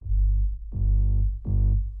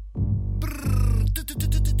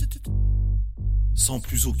sans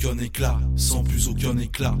plus aucun éclat, sans plus aucun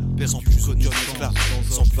éclat, sans plus aucun éclat,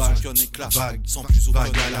 sans plus aucun éclat, vague, sans plus aucun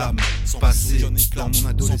à l'âme, passé dans mon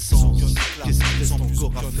adolescence, qu'est-ce qu'il reste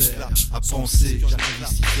encore à faire, à penser, j'arrive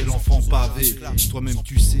ici, c'est l'enfant pavé, toi-même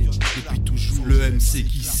tu sais, depuis toujours, le MC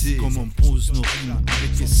qui sait comment on pose nos rimes,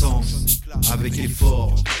 avec essence, avec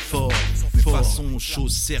effort, fort, mais façon,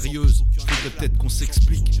 chose sérieuse, faudrait peut-être qu'on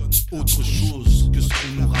s'explique autre chose que ce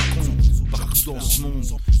qu'on nous raconte, partout dans ce monde,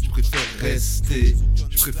 je préfère rester,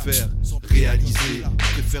 je préfère réaliser,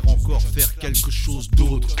 je préfère encore faire quelque chose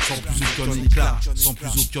d'autre, sans plus aucun éclat, sans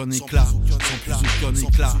plus aucun éclat, sans plus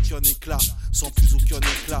aucun éclat, sans plus aucun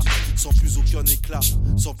éclat, sans plus aucun éclat,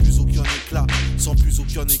 sans plus aucun éclat, sans plus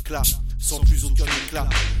aucun éclat, sans plus aucun éclat,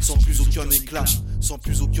 sans plus aucun éclat, sans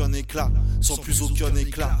plus aucun éclat, sans plus aucun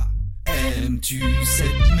éclat. Aimes-tu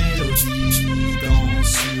cette mélodie dans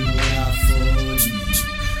sur la folie?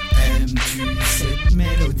 Aimes-tu cette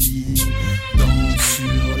mélodie dans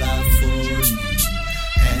sur la folie?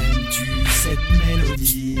 Aimes-tu cette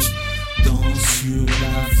mélodie dans sur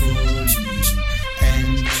la folie?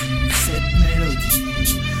 Aimes-tu cette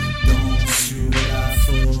mélodie dans sur la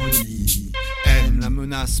folie? Aime la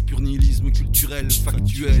menace, pur nihilisme culturel,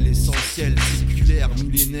 factuel, essentiel, séculaire,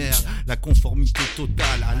 millénaire, la conformité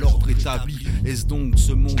totale à l'ordre établi. Est-ce donc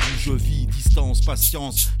ce monde où je vis? Distance,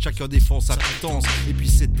 patience, chacun défend sa pitance. Et puis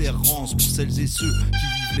cette errance pour celles et ceux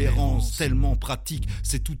qui vivent l'errance. Tellement pratique,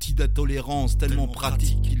 cet outil d'intolérance, tellement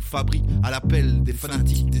pratique qu'il fabrique à l'appel des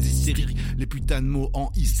fanatiques, des hystériques, les putains de mots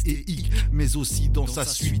en is et hic, mais aussi dans sa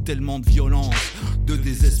suite tellement de violence, de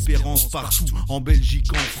désespérance partout, en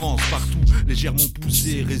Belgique, en France, partout. Légèrement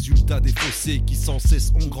poussé, résultat des fossés qui sans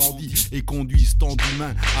cesse ont grandi et conduisent tant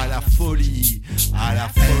d'humains à la folie, à la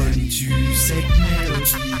folie. Aimes-tu cette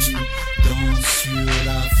mélodie dans sur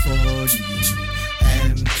la folie?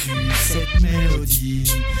 Aimes-tu cette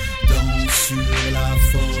mélodie dans sur la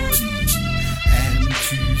folie?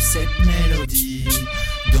 Aimes-tu cette mélodie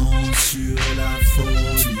dans sur la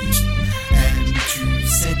folie? Aimes-tu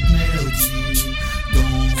cette mélodie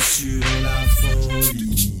dans sur la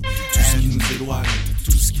folie? Tout ce qui nous éloigne,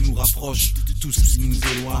 tout ce qui nous rapproche, tout ce qui nous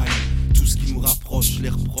éloigne, tout ce qui nous rapproche, les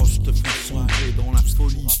reproches te font sombrer dans la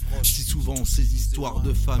folie. Si souvent ces histoires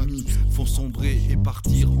de famille font sombrer et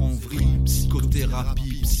partir en vrille.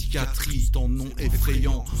 Psychothérapie, psychiatrie, tant de noms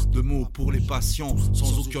effrayants, de mots pour les patients,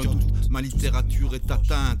 sans aucun doute, ma littérature est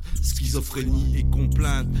atteinte, schizophrénie et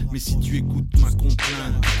complainte. Mais si tu écoutes ma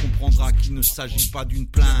complainte, tu comprendras qu'il ne s'agit pas d'une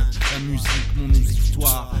plainte. La musique, mon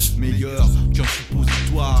histoire, meilleure qu'un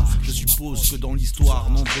suppositoire. Je suppose que dans l'histoire,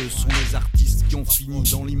 nombreux sont les artistes qui ont fini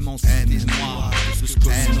dans l'immensité noire de ce que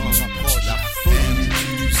l'on rapproche. La folie,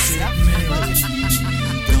 cette mélodie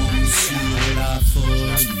dans sur la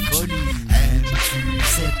folie.